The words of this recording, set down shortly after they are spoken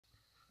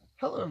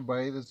Hello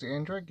everybody, this is the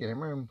Android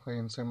Gamer. I'm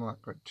playing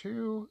Simulacra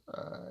 2.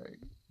 I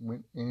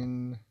went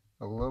in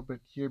a little bit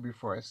here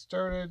before I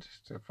started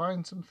to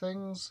find some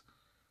things.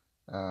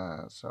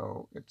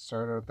 So it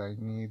started out that I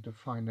need to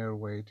find out a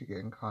way to get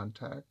in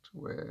contact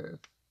with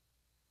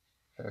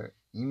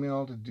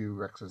email to do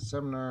Rex's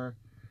seminar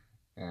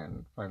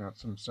and find out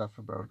some stuff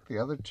about the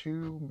other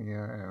two,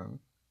 Mia and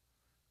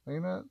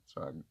Lena.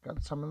 So I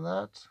got some of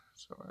that.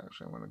 So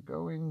actually I'm going to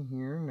go in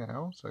here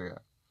now. So yeah.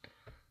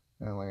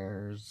 And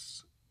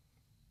there's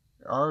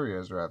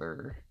Arya's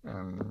rather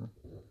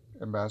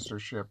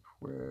ambassadorship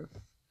with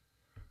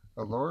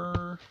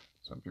Allure.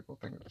 Some people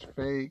think it's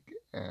fake,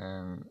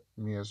 and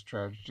Mia's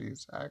tragedy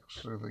is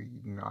actually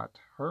not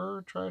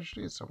her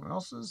tragedy, it's someone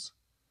else's.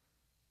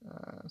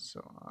 So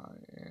I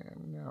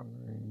am now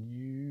going to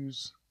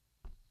use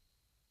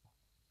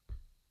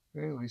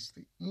at least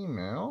the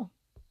email.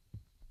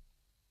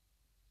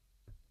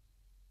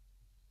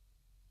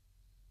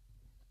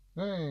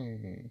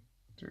 Hey,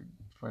 to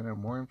find out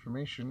more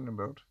information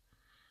about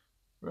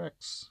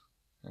Rex.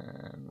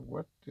 And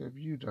what have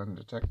you done,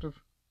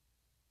 detective?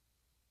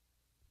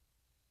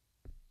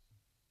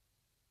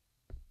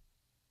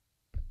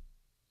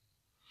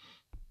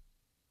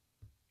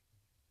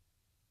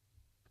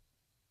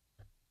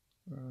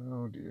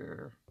 Oh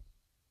dear.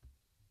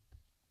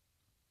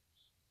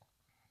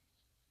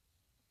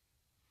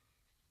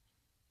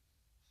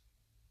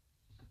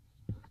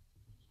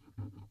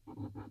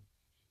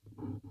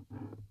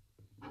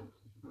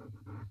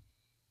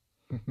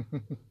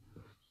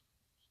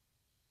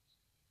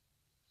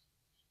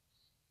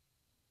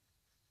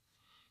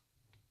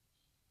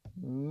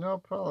 No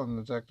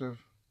problem, detective.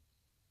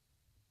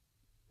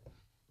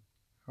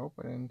 Hope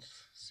I didn't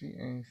see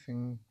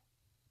anything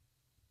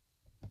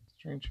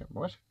strange.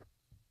 What?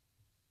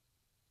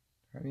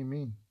 How do you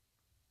mean?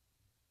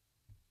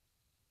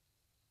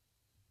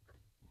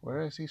 What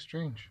did I see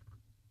strange?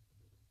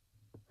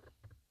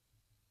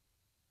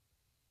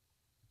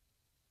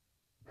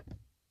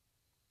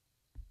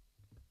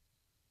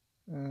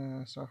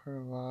 I saw her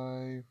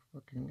live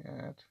looking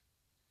at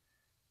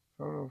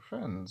photo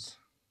friends.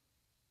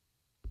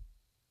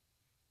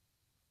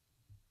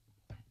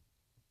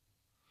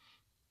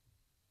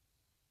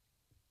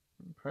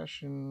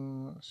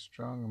 Impression,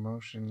 strong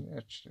emotion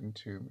etched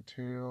into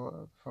material of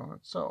the phone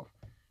itself,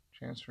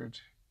 transferred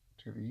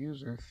to the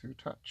user through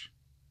touch.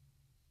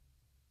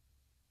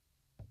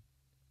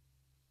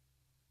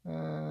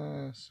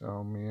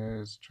 So Mia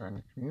is trying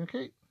to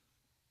communicate.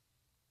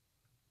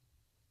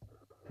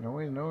 No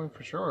way of knowing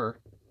for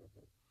sure,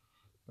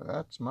 but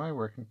that's my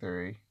working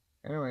theory.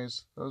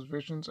 Anyways, those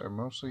visions are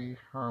mostly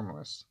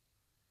harmless.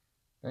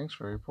 Thanks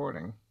for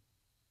reporting.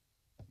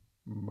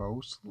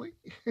 Mostly?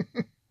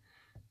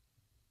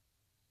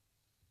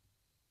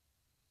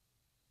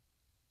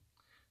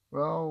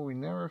 Well, we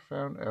never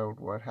found out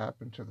what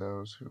happened to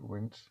those who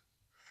went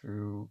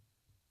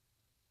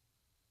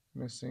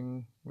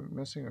missing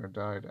or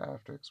died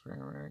after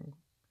experimenting.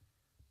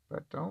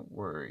 But don't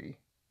worry,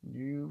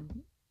 you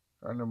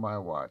are under my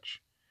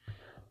watch.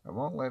 I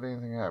won't let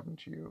anything happen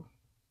to you.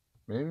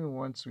 Maybe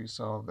once we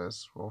solve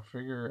this, we'll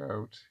figure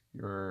out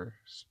your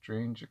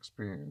strange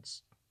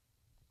experience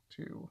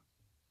too.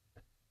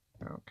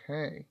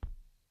 Okay.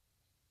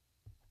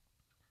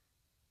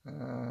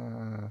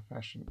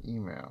 Fashion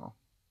email.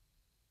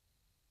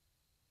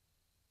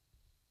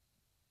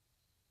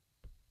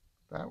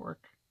 That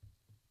work?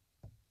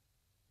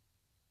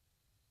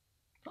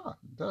 Ah,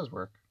 it does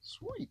work.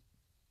 Sweet.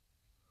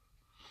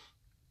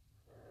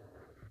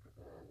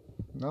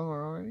 Another one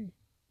already?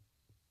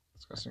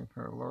 Discussing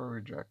her lower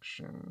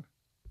rejection.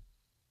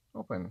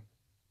 Open.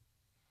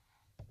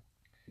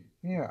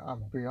 Yeah,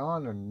 I'm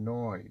beyond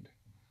annoyed.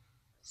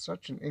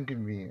 Such an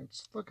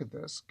inconvenience. Look at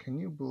this. Can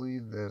you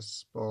believe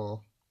this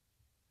bull?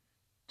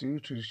 Due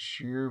to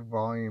sheer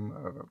volume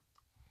of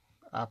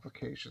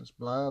applications,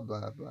 blah,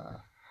 blah,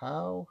 blah.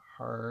 How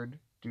hard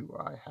do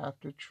I have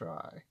to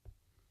try?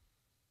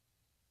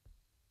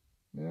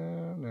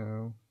 No,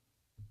 no.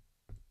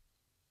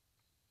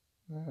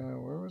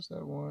 Where was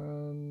that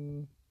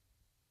one?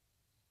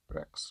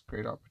 Rex,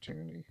 great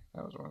opportunity.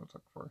 That was what I was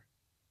looking for.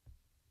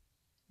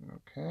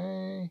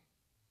 Okay.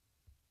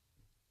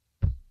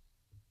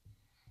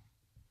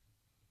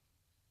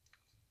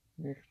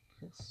 You're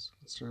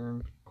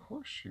concerned. Of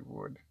course she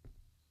would.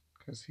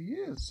 Because he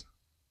is.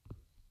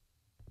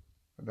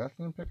 But that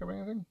didn't pick up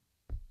anything?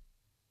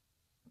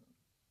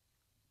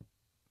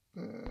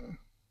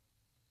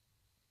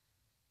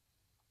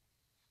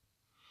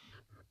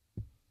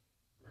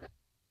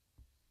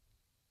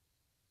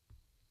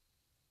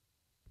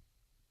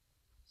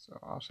 So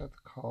I'll just have to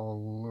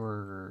call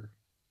Lure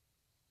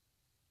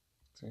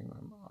saying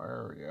I'm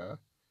Arya.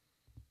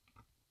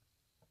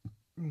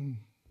 No.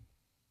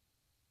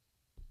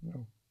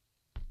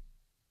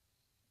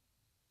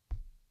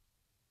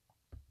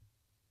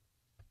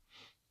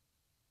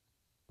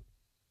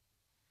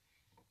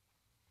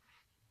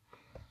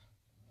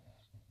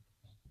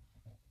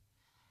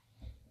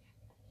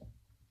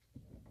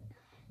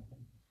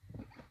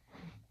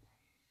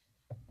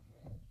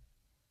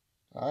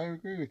 I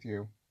agree with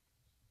you.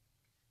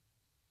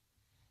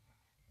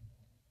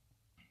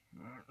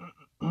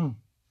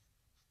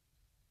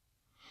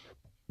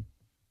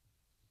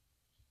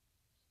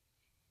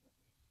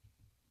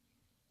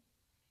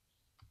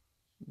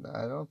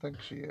 I don't think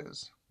she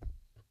is.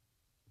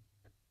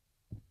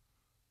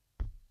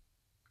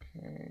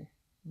 Okay,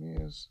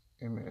 Mia's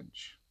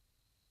image.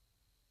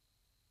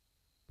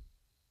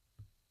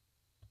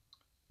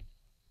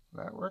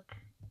 Will that work?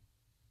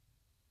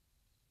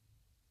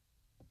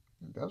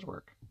 It does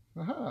work.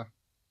 Aha.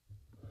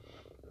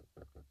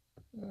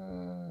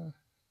 Uh,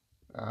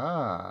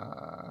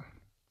 ah.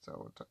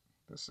 So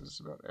this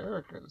is about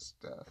Erica's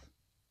death.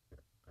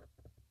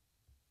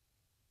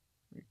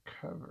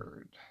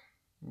 Recovered.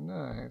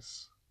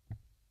 Nice.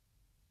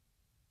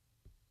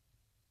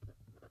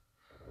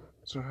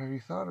 So have you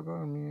thought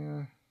about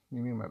Mia?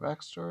 You mean my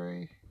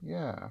backstory?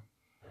 Yeah.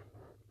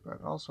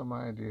 But also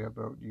my idea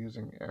about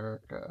using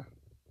Erica.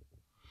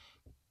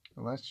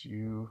 Unless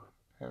you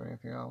have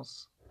anything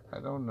else.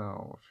 I don't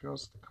know. It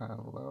feels kind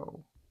of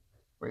low.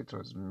 Wait, so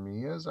it's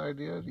Mia's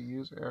idea to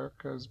use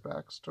Erica's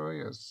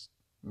backstory as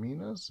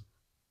Mina's?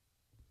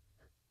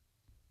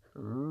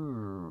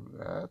 Ooh,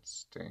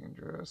 that's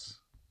dangerous.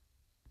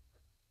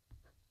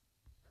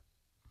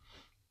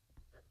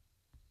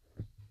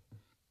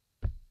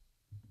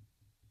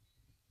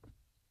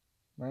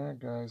 Maya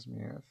guides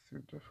Mia through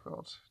a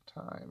difficult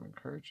time,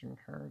 encouraging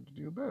her to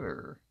do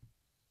better.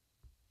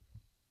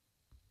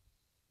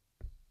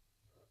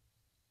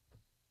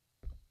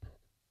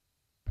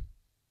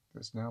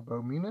 This now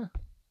about Mina?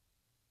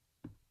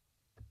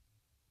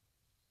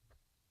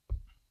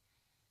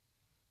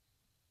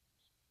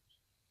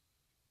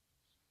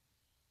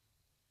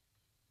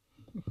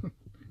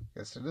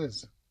 Yes, it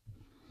is.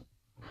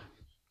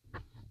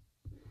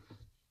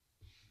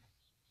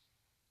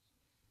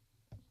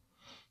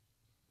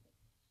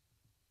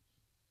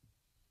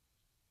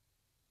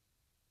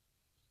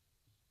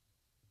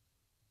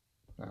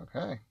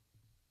 Okay.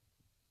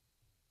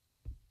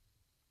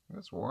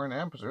 This Warren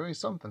amp is really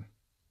something.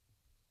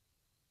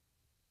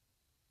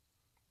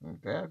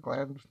 Dad,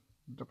 glad the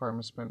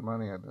department spent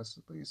money on this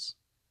at least.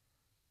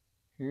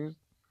 Here's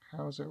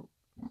how's it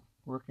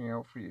working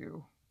out for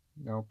you?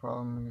 No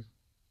problem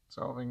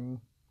solving,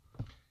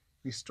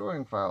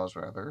 restoring files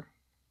rather.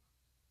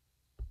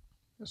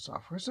 The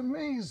software's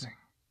amazing.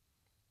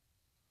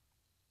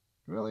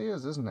 It really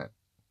is, isn't it?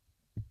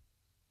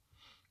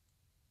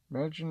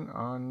 Imagine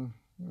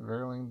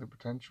unveiling the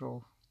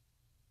potential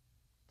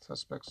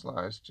suspects'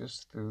 lives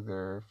just through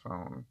their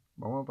phone,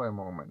 moment by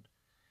moment.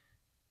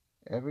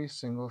 Every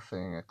single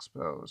thing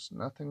exposed.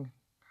 Nothing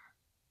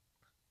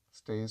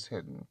stays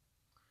hidden.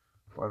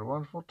 What a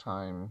wonderful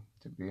time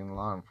to be in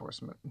law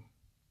enforcement.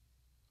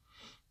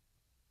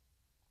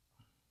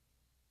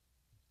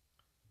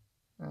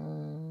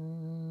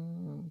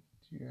 Do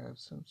you have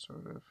some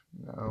sort of...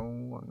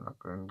 No, I'm not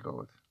going to go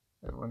with...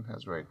 Everyone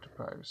has right to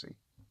privacy.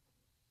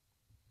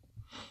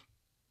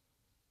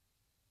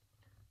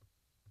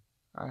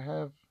 I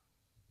have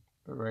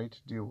the right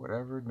to do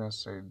whatever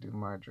necessary to do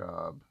my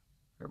job.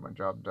 Get my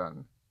job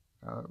done.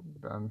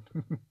 Done.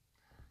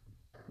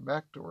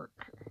 Back to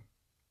work.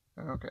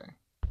 Okay.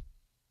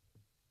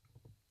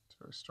 So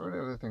I restored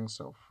everything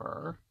so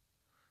far.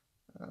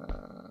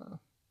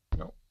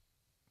 Nope.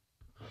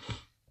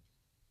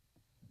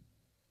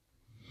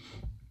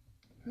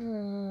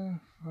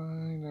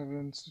 Find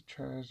evidence of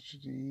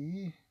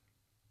tragedy.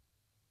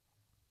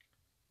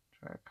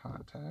 Try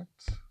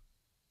contacts.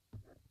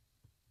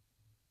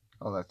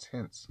 Oh, that's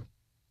hints.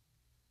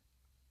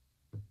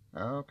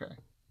 Okay.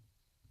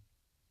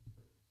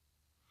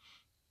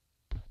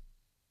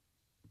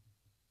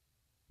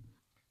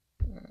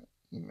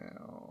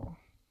 Email.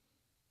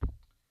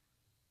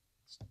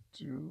 Let's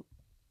do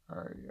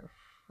Arya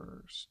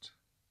first.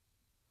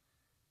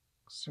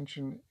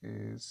 Extension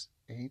is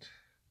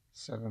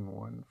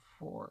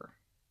 8714.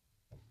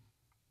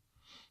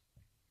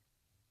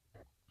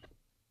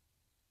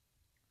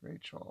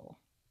 Rachel.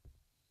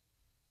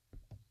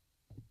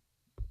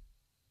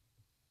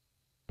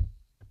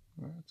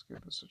 Let's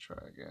give this a try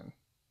again.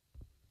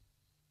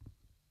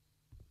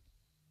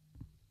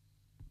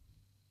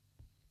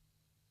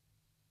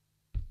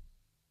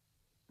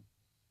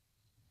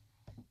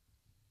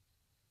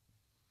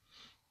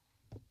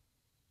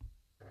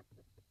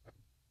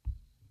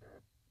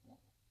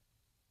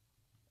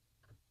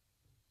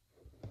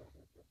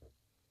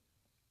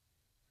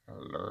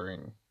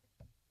 Alluring.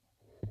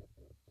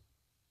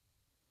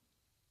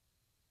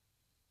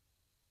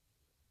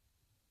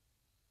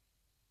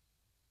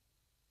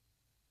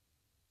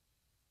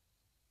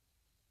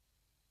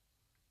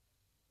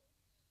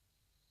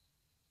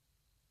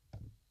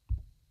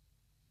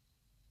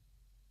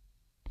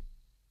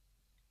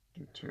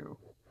 Do 2.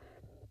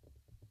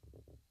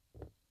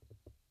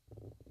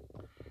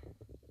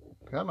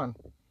 Come on.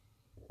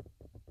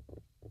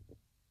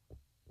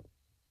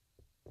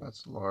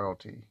 That's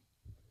loyalty.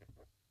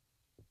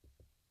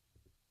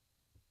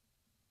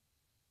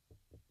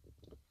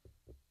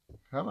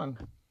 Come on.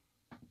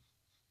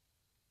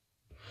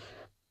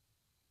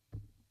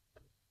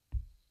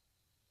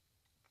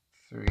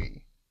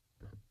 Three.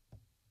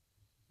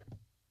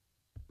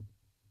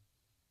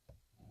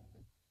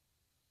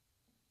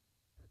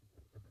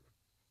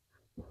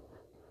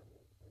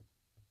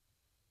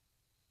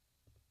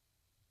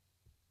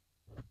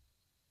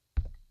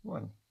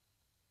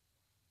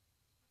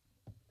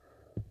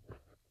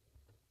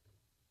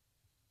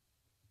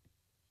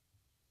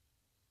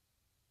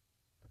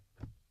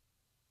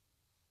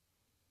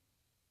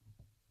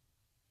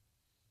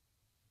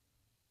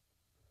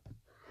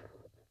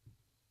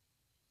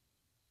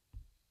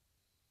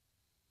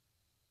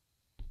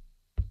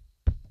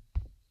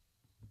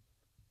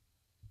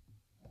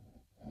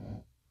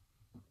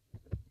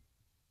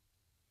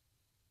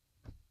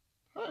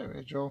 Hi,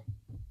 Rachel.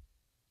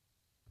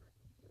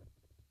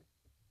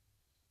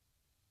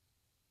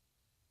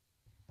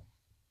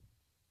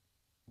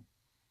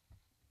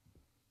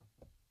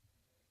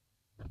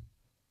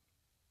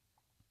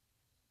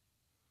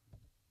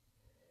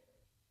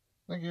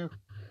 Thank you.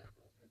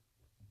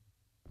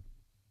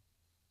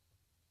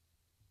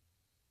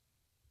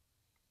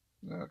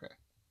 Okay.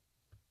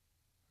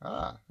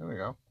 Ah, there we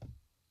go.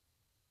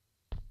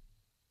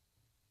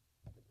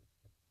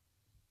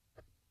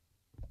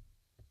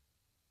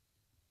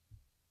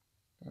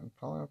 And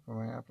following up on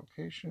my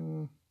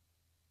application.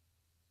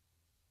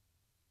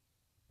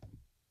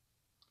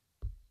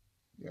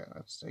 Yeah,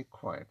 let's stay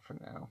quiet for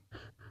now.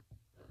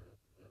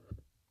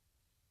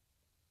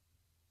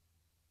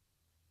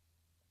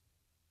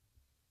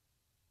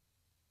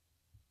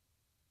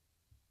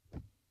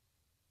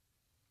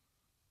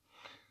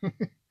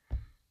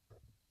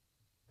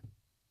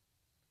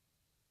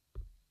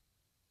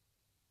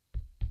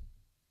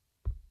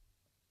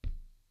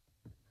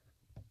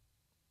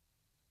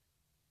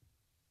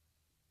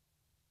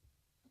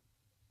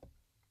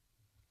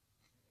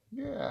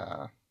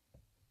 Yeah.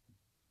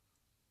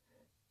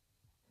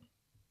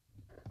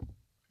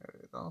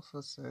 It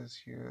also says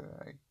here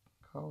that I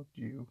called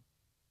you.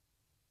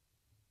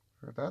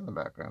 Heard that in the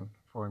background.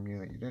 Inform you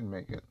that you didn't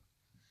make it.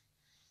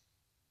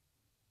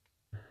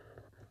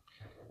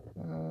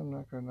 I'm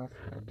not good enough.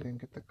 I didn't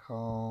get the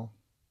call.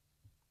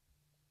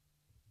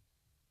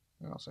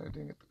 And also, I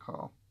didn't get the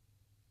call.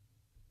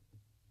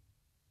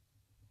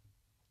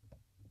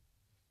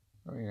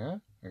 Oh, yeah?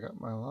 I got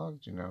my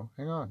logs, you know.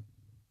 Hang on.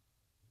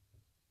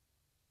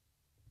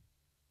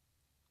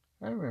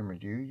 I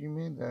remembered you. You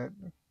made that.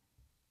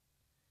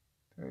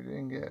 I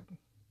didn't get.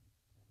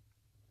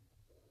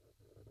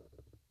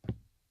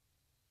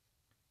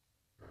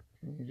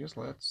 Can you just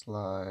let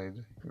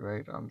slide? You're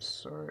right, I'm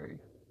sorry.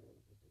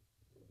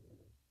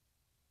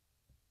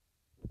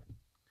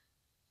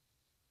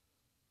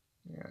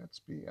 Yeah, let's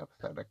be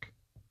apathetic.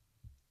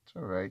 It's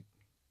alright.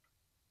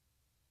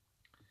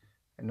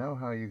 I know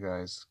how you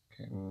guys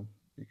can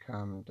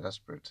become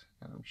desperate,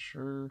 and I'm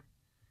sure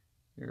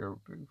you're.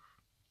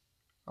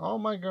 Oh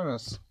my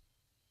goodness.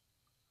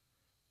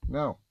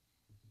 No.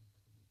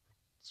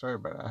 Sorry,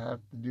 but I have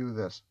to do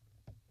this.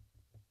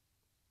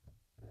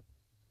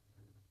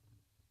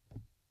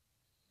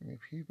 Any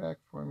feedback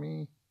for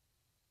me?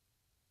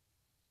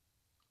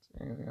 Is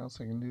there anything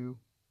else I can do?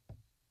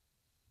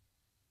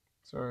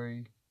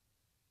 Sorry.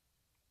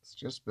 It's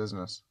just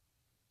business.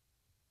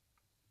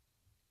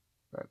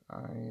 But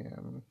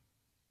I'll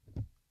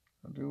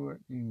do what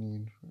you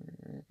need for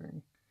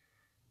anything.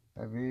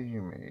 That video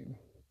you made,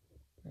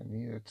 I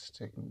need it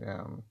taken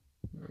down.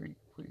 Marie,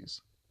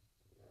 please.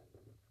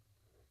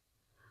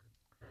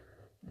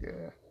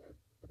 Yeah.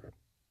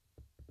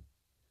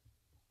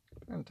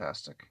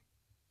 Fantastic.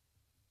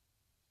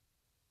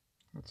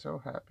 I'm so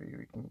happy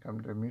we can come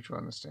to a mutual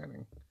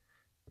understanding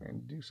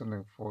and do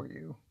something for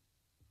you.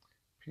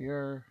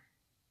 Pierre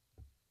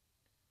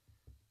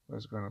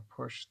was going to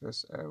push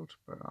this out,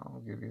 but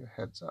I'll give you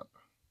a heads up.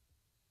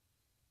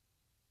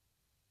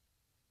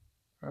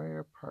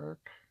 Arya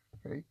Park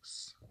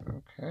fakes.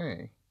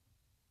 Okay.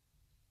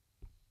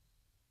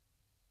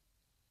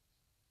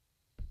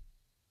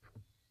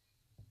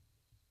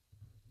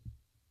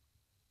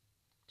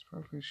 It's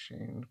probably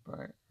shamed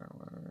by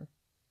our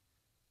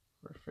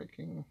for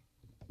faking.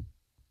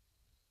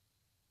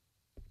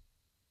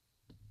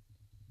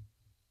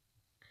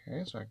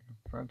 Okay, so I can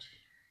confront.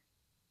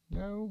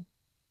 No.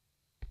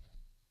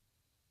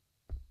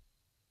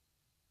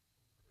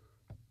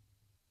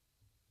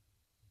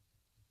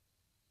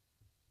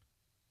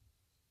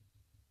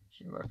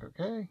 She look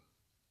okay.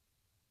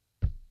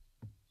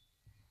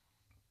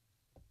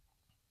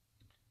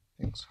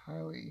 Thinks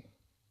highly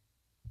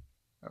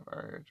of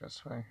Arya,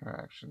 justifying her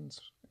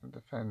actions and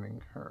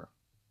defending her.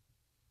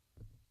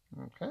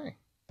 Okay.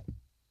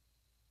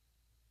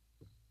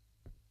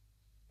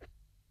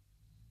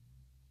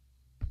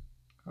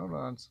 Hold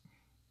on.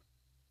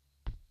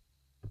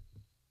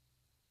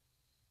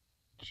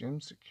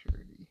 Gym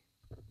security.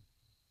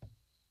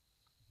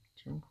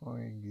 Gym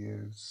employee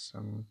gives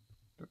some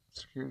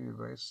security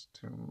advice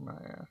to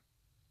Maya.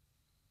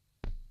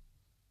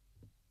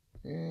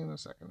 In a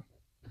second.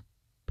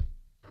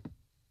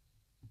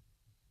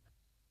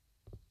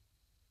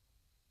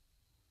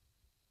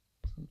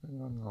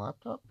 Something on the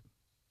laptop?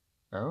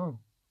 Oh.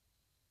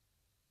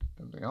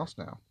 Something else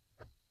now.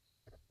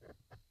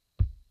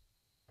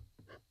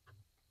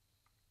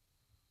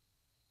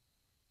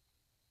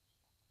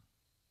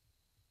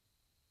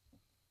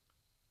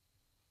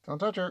 Don't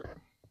touch her.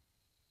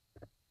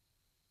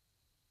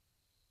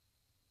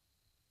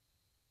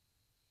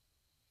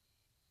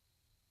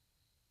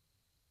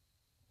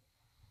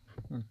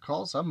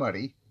 Call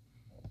somebody.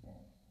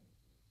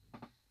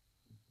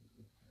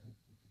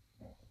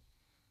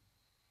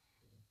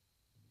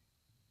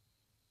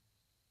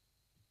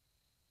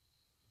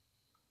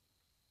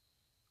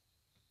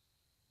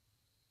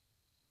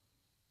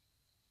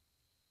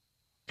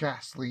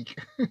 Gas leak.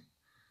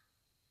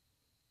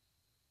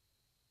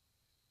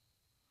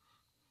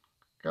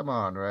 Come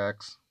on,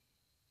 Rex.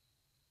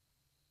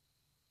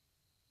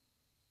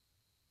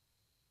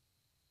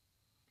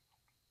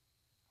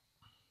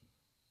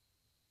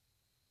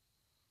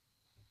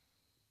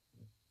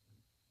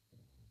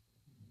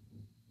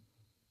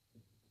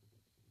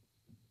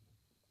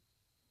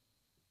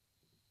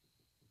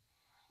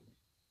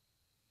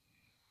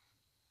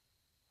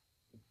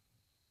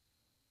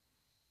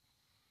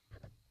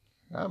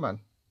 Come on.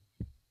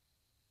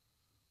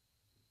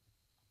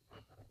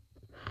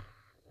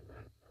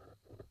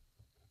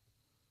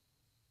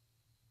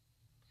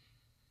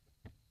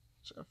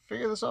 So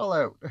figure this all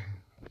out.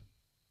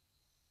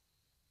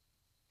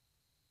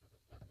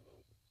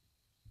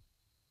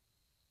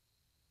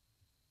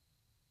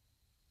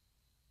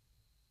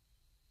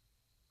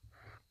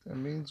 That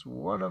means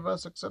one of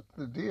us accepted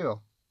the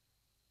deal.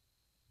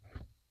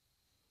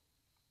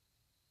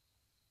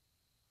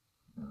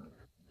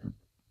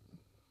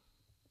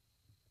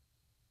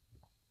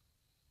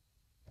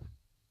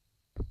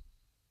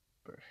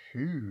 But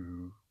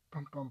who?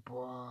 Bum, bum,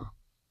 blah.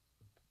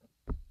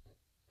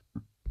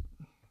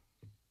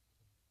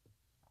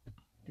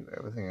 Do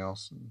everything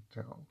else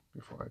until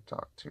before I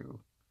talk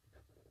to.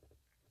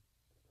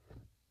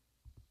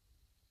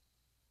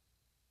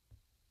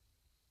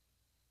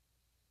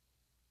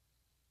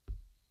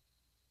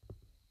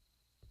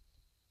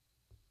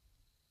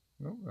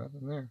 Nope,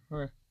 nothing there.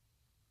 Okay.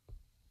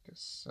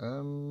 Guess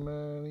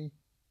somebody.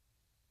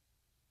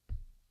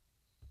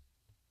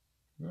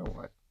 You know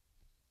what?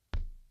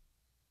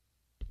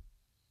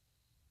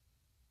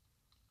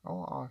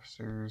 All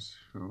officers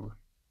who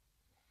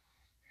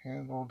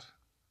handled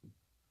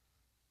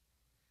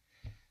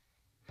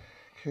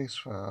case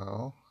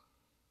file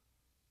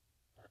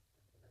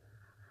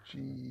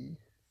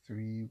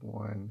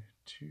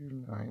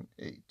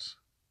G31298.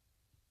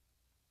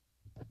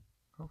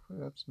 Hopefully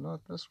that's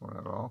not this one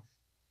at all.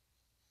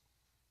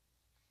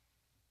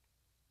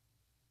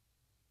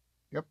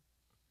 Yep,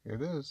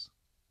 it is.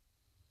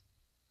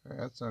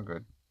 That's not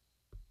good.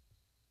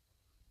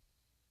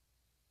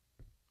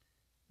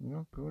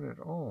 Not good at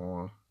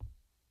all.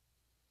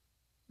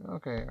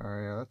 Okay,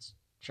 Arya, let's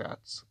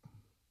chats.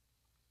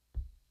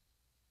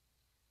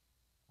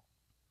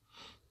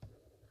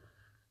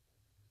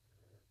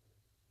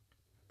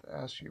 To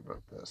ask you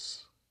about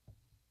this.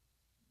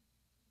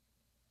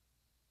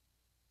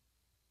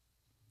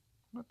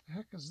 What the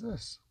heck is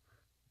this?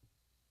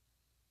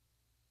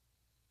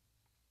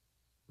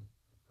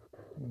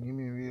 You need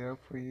me to read it out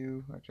for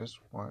you? I just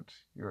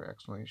want your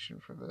explanation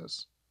for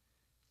this.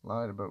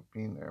 Lied about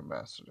being their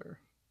ambassador.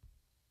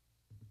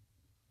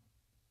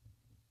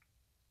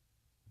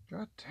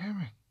 God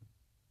damn it.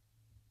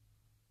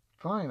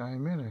 Fine, I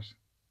admit it.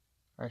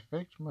 I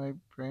faked my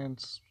brand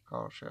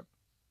sponsorship.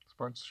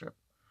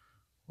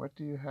 What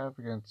do you have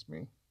against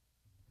me?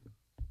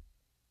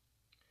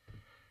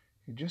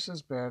 You're just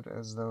as bad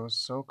as those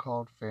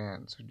so-called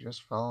fans who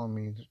just follow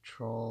me to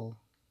troll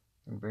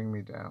and bring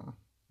me down.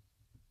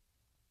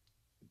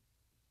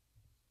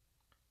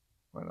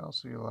 What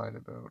else have you lied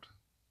about?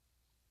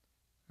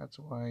 That's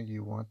why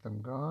you want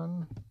them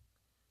gone?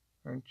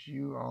 Aren't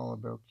you all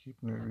about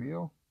keeping it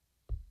real?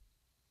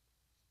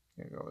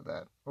 Yeah, go with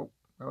that. Oh,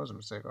 that was a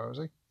mistake,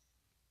 obviously.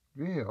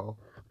 Real?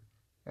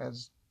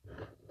 As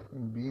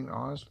in being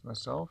honest with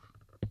myself?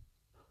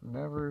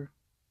 Never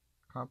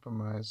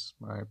compromise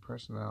my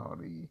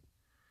personality.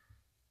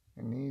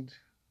 I needed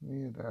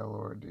that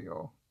lower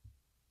deal.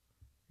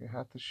 You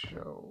have to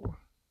show.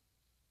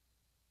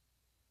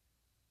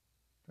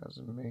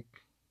 Doesn't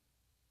make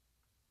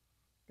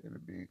it a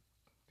big.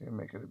 Didn't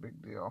make it a big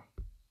deal.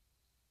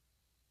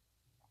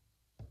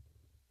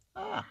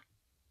 Ah!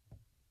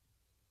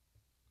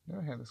 Now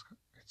I had this.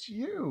 It's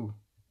you.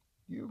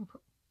 You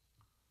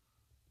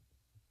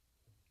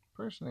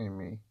impersonating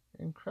me.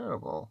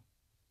 Incredible.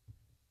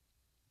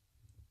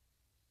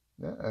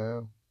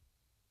 Uh-oh.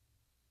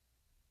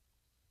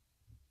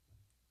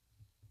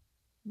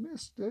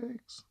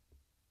 Mistakes.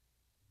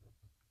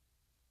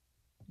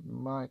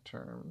 My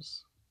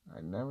terms.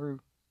 I never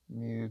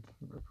needed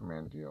the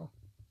reprimand deal.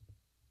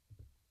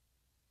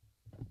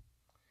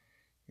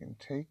 You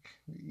take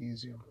the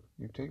easy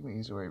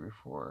way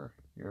before.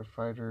 You're a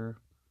fighter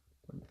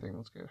when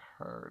things get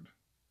hard.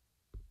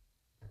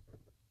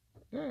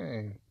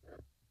 Yay!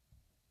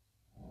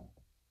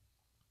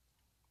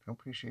 Don't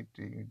appreciate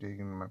you digging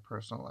into my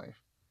personal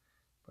life,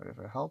 but if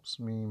it helps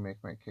me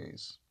make my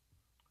case,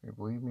 you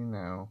believe me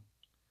now.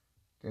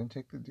 Didn't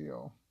take the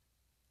deal.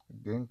 I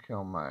didn't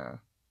kill Maya.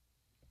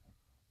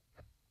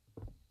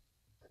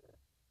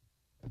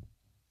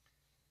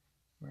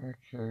 Maya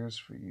cares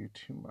for you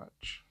too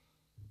much.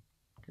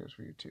 Cares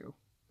for you too.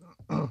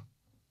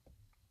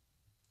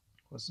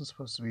 Wasn't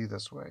supposed to be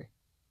this way.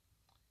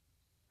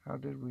 How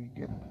did we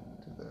get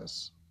to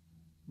this?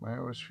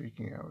 Maya was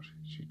freaking out.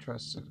 She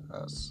trusted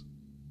us.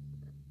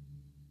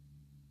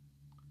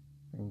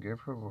 And give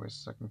her voice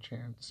a second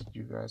chance.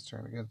 You guys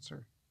turn against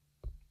her.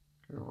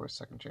 Give her voice a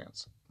second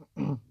chance.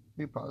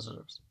 Be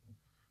positives.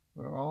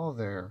 We're all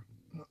there.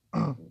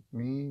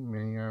 Me,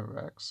 Mania,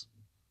 Rex.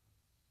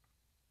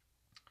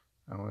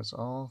 I was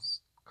all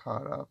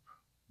caught up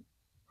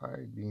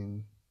by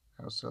being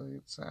how silly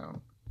it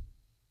sounds.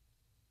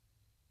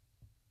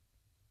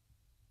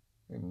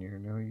 And you're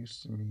no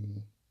use to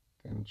me.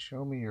 Then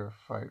show me you're a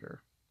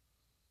fighter.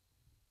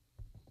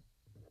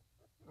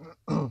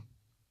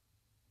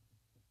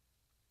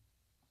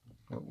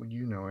 What would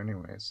you know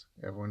anyways?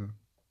 Everyone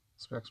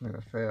expects me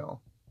to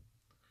fail.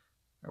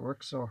 I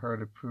worked so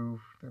hard to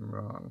prove them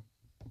wrong.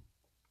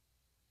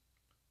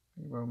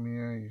 Think about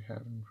Mia, you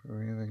haven't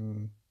proved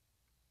anything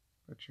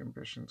but your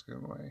ambitions get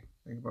in the way.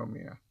 Think about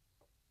Mia.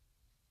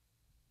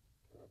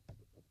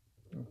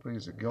 And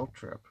please, a guilt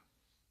trip.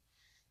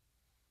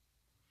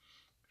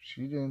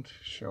 She didn't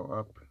show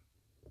up,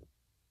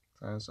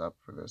 sign us up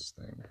for this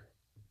thing.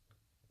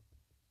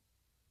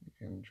 You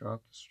can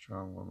drop the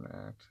strong woman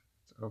act.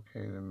 It's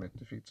okay to admit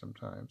defeat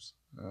sometimes.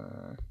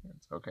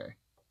 It's okay.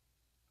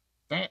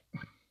 Dang it!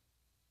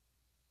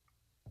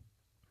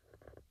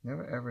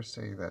 Never ever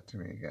say that to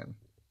me again.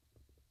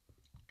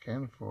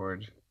 Can't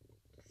afford to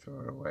throw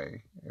it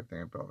away,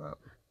 everything I built up.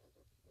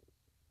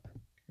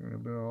 Give me a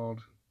build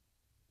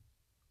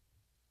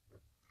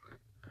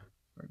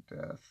or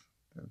death,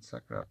 then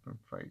suck it up and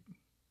fight.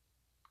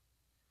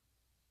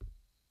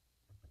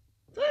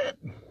 Dang it!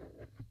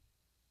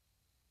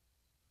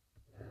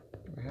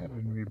 I have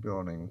been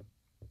rebuilding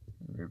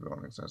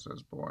since I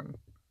was born.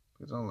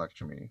 Please don't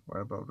lecture me.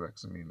 What about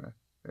Rex and Mina?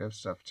 They have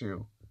stuff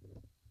too.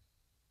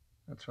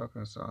 Let's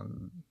focus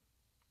on.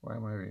 Why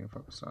am I being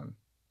focused on?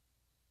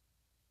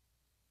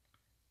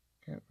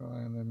 Can't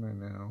rely on them right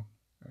now.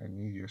 I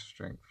need your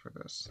strength for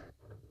this.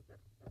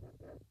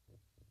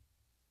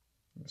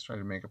 Let's try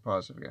to make it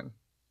positive again.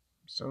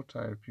 I'm so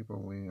tired of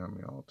people leaning on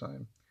me all the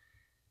time.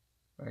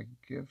 If I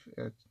give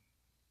it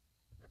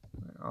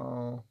my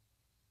all,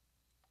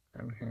 I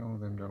can handle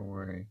them, don't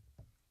worry.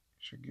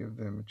 Should give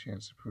them a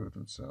chance to prove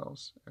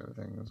themselves.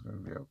 Everything is going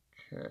to be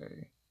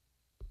okay.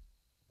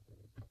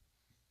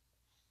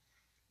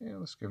 Yeah,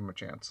 let's give them a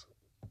chance.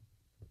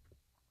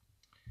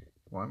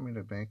 Want me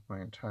to bank my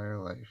entire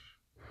life?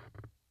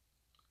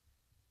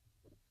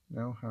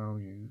 Know how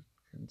you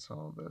can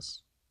solve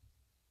this?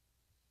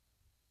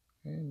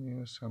 And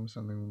you tell me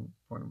something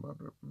important about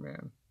Ripper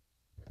Man.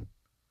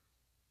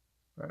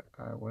 But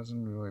I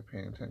wasn't really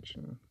paying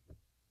attention.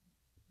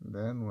 And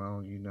then,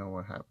 well, you know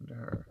what happened to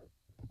her.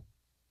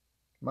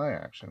 My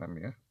action, I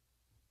mean.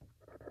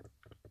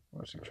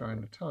 What's he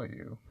trying to tell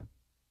you?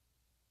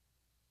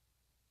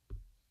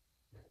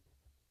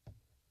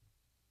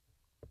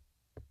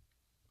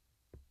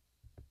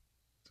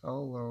 It's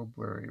all a little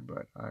blurry,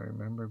 but I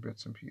remember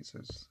bits and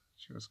pieces.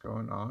 She was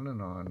going on and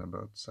on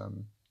about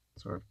some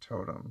sort of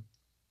totem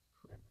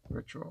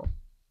ritual.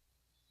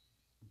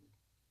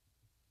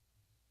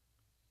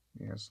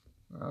 Yes,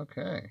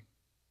 okay.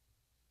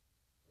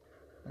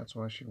 That's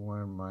why she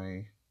wanted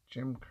my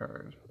gym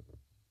card.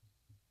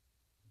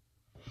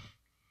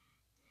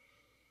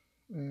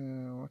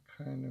 What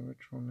kind of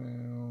ritual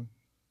now?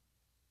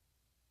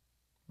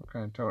 What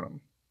kind of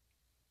totem?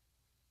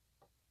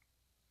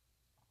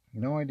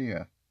 No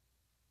idea.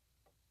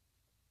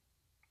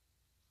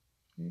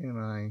 He and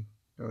I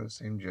go to the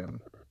same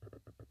gym.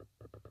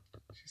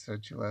 She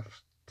said she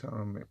left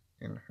totem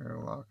in her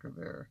locker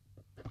there.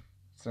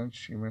 Since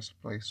she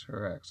misplaced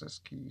her access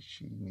key,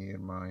 she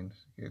needed mine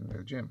to get into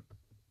the gym.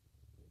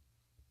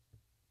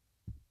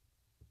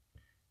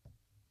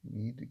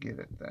 Need to get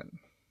it then.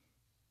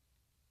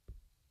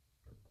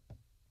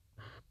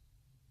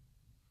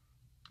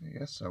 I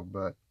guess so,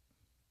 but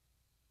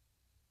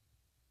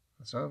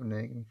I still have a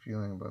nagging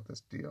feeling about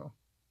this deal.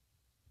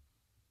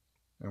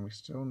 And we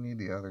still need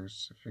the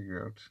others to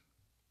figure out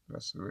the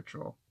rest of the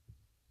ritual.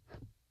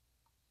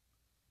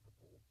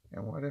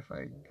 And what if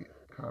I get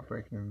caught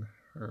breaking in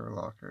her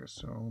locker?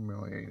 So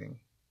humiliating.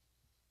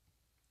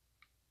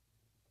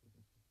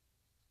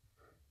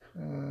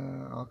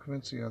 I'll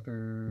convince the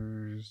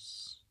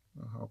others.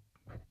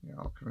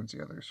 I'll convince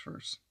the others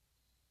first.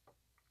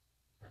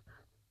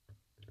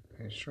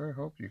 I sure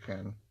hope you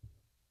can.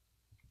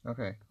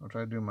 Okay, I'll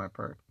try to do my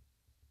part.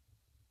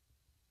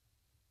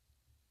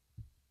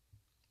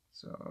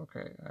 So,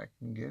 okay, I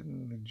can get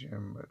in the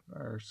gym, but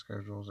our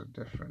schedules are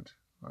different.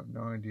 I have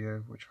no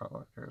idea which hot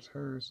locker is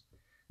hers,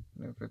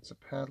 and if it's a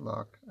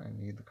padlock, I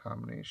need the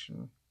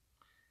combination.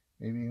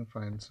 Maybe you can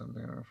find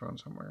something on our phone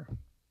somewhere.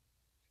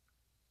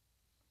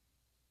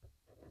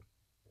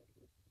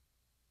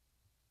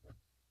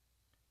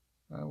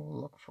 I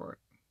will look for it.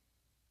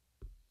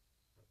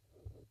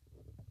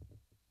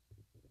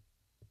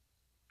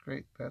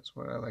 Great, that's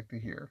what I like to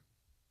hear.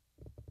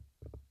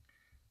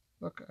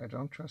 Look, I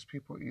don't trust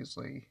people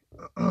easily,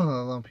 let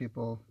alone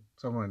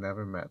someone I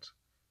never met.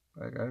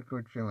 But I got a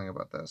good feeling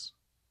about this.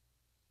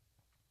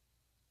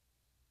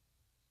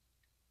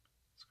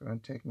 It's going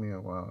to take me a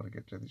while to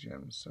get to the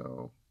gym,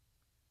 so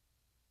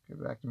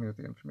get back to me with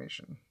the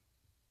information.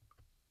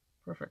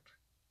 Perfect.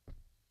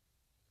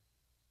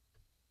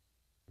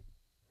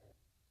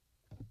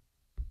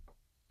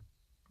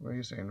 What are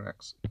you saying,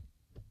 Rex?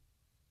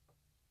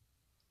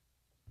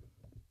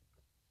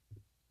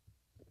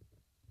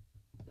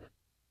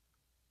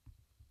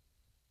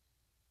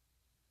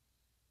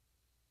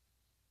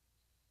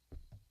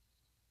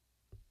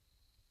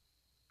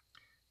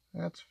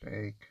 That's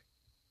fake.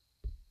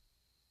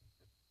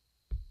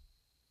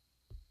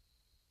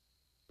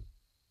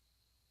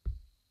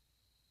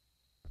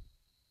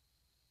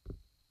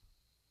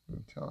 You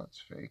can tell it's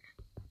fake.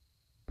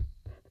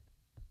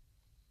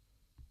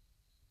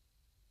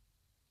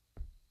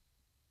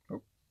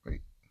 Oh,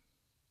 wait.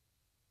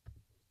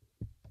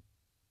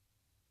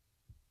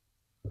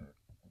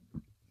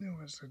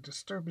 was a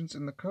disturbance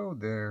in the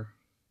code there.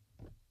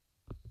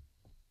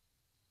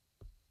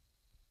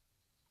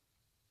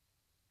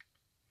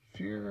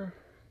 Fear.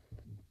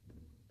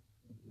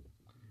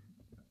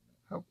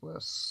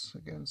 Helpless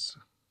against...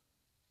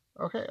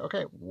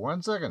 Okay,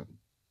 1 second.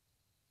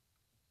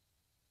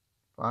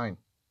 Fine.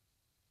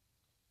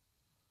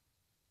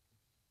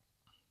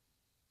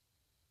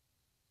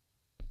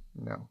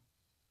 No.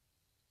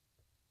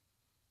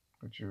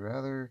 Would you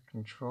rather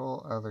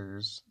control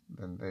others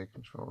than they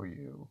control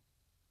you?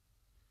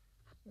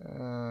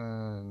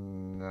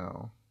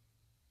 No.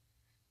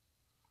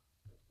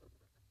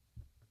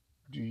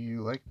 Do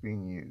you like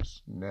being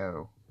used?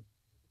 No.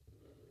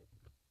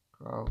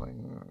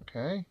 Crawling,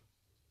 okay.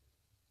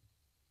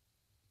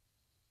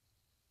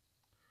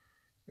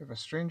 If a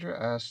stranger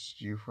asks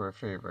you for a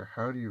favor,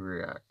 how do you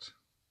react?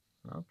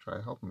 I'll try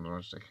to help them as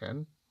much as I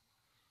can.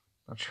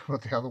 Not sure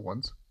about the other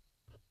ones.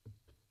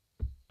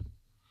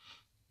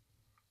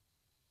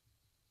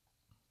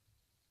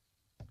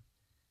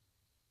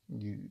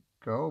 You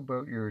go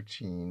about your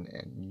routine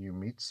and you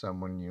meet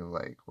someone you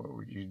like. What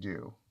would you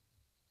do?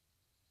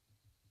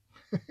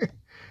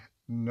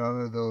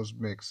 None of those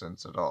make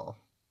sense at all.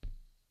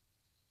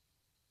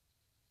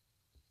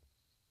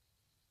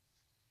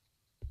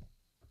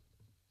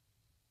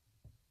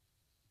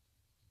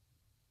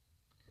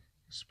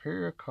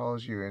 Superior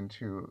calls you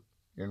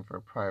in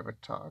for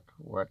private talk.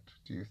 What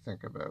do you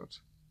think about?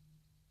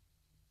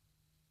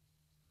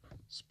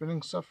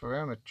 Spinning stuff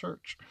around a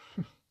church.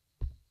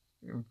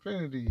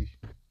 Infinity.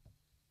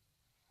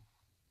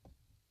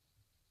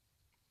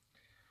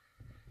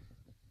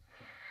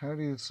 How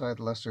do you decide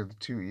lesser of the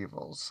two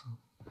evils?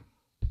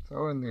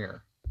 Throw in the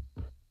air.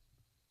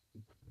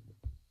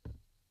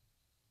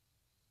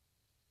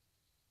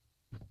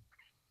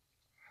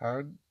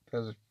 How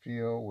does it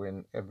feel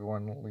when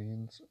everyone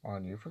leans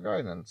on you for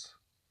guidance?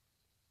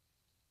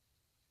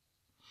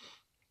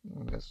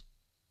 That's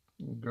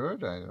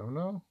good, I don't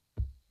know.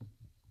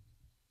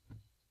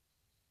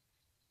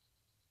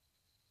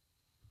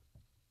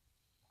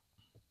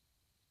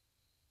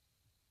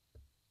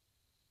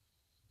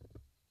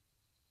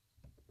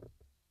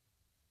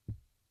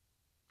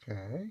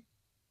 Okay.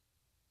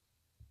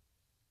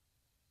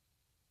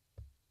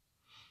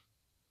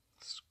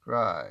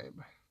 Scribe.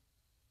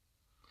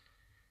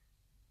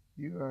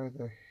 You are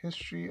the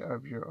history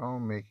of your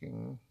own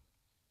making.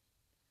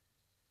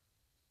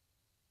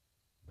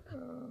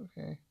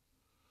 Okay.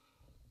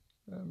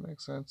 That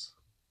makes sense.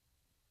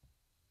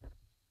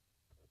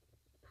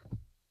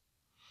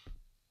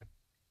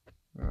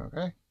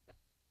 Okay.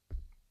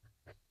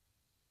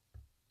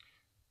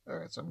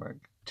 Alright, so I'm going to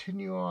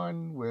continue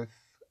on with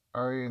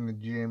Arya in the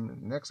gym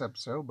next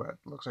episode, but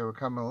looks like we're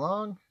coming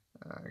along.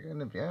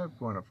 Again, if you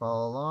want to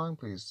follow along,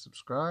 please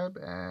subscribe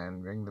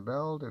and ring the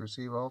bell to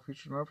receive all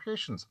future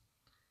notifications.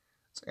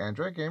 It's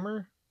Android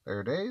Gamer,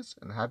 there days,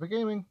 and happy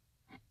gaming!